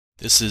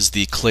This is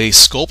the clay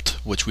sculpt,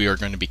 which we are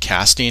going to be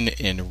casting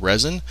in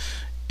resin.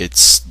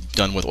 It's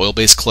done with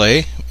oil-based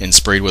clay and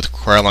sprayed with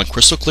Krylon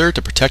crystal clear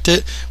to protect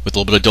it, with a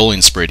little bit of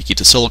Doling spray to keep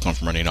the silicone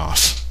from running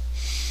off.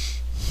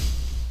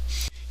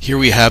 Here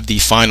we have the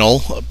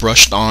final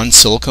brushed on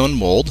silicone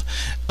mold.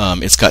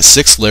 It's got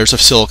 6 layers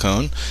of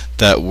silicone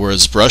that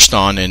was brushed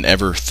on in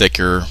ever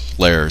thicker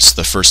layers.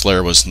 The first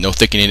layer was no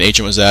thickening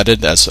agent was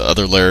added. As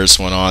other layers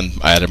went on,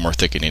 I added more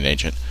thickening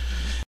agent.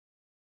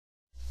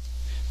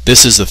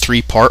 This is the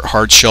 3-part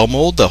hard shell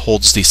mold that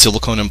holds the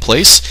silicone in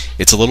place.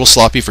 It's a little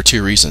sloppy for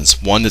 2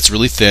 reasons. One, it's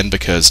really thin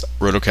because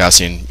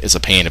rotocasting is a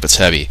pain if it's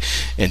heavy.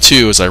 And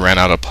 2 is I ran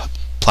out of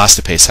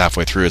plastic paste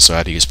halfway through, so I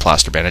had to use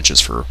plaster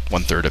bandages for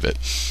 1/3 of it.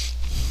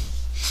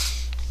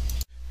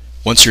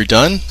 Once you're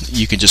done,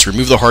 you can just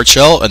remove the hard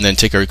shell and then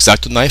take an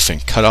X-Acto knife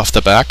and cut off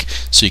the back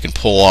so you can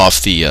pull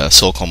off the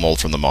silicone mold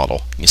from the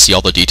model. You see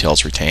all the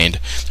details retained.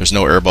 There's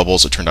no air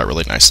bubbles. It turned out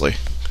really nicely.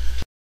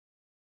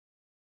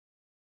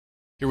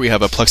 Here we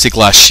have a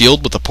plexiglass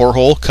shield with a pore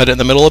hole cut in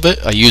the middle of it.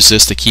 I use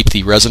this to keep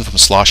the resin from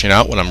sloshing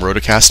out when I'm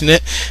rotocasting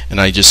it,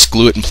 and I just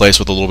glue it in place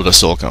with a little bit of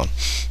silicone.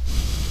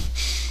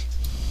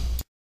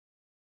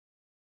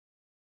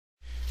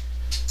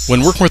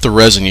 When working with the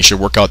resin, you should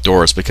work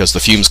outdoors because the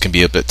fumes can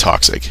be a bit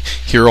toxic.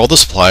 Here are all the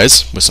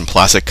supplies with some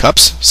plastic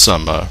cups,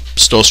 some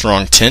Stow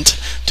Strong tint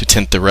to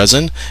tint the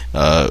resin.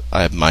 I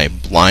have my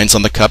lines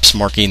on the cups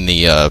marking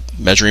the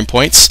measuring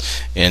points,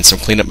 and some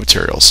cleanup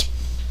materials.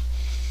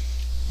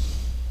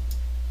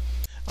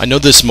 I know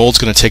this mold's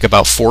going to take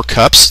about 4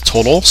 cups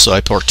total, so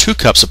I pour 2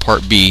 cups of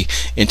part B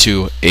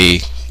into a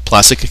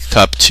plastic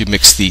cup to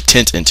mix the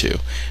tint into.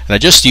 And I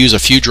just use a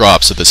few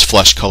drops of this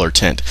flesh color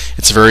tint.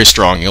 It's very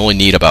strong. You only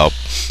need about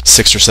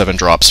 6 or 7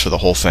 drops for the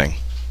whole thing.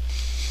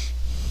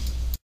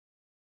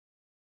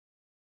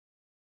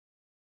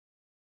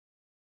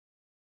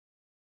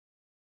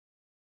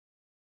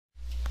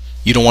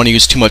 You don't want to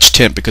use too much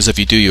tint because if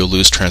you do, you'll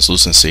lose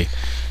translucency.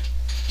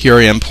 Here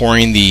I am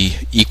pouring the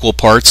equal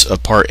parts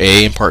of part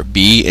A and part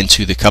B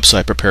into the cups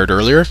I prepared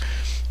earlier.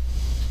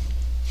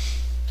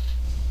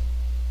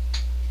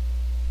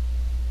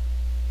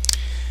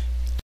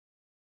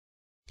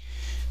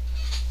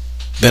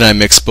 Then I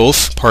mix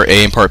both part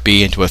A and part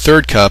B into a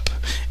 3rd cup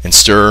and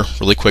stir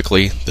really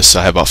quickly.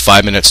 I have about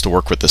 5 minutes to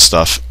work with this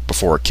stuff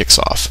before it kicks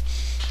off.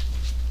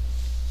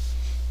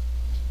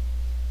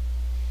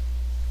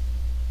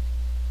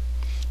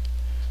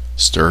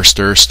 Stir,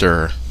 stir,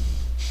 stir.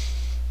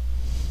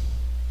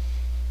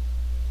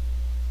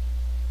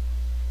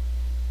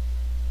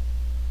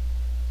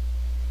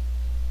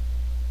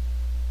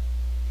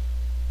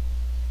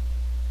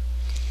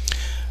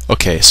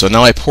 Okay, so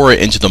now I pour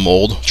it into the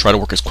mold, try to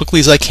work as quickly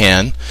as I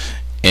can,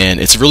 and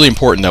it's really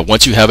important that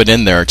once you have it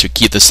in there to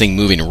keep this thing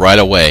moving right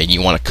away.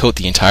 You want to coat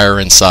the entire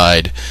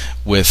inside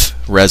with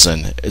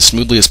resin as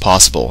smoothly as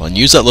possible, and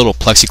use that little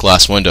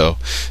plexiglass window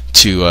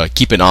to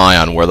keep an eye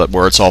on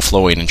where it's all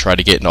flowing and try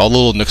to get in all the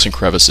little nooks and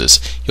crevices.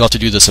 You'll have to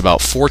do this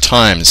about 4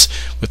 times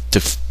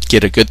to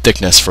get a good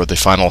thickness for the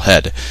final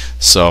head.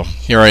 So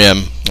here I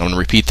am. I'm going to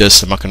repeat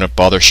this. I'm not going to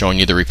bother showing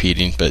you the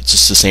repeating, but it's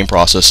just the same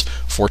process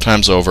 4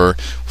 times over,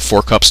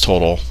 4 cups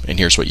total, and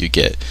here's what you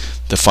get.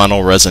 The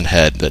final resin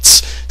head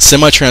that's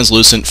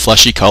semi-translucent,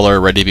 fleshy color,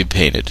 ready to be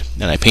painted.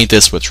 And I paint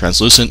this with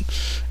translucent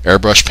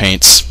airbrush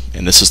paints,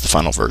 and this is the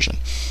final version.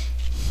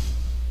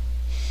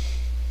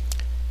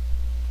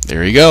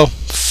 There you go.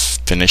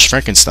 Finished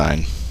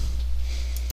Frankenstein.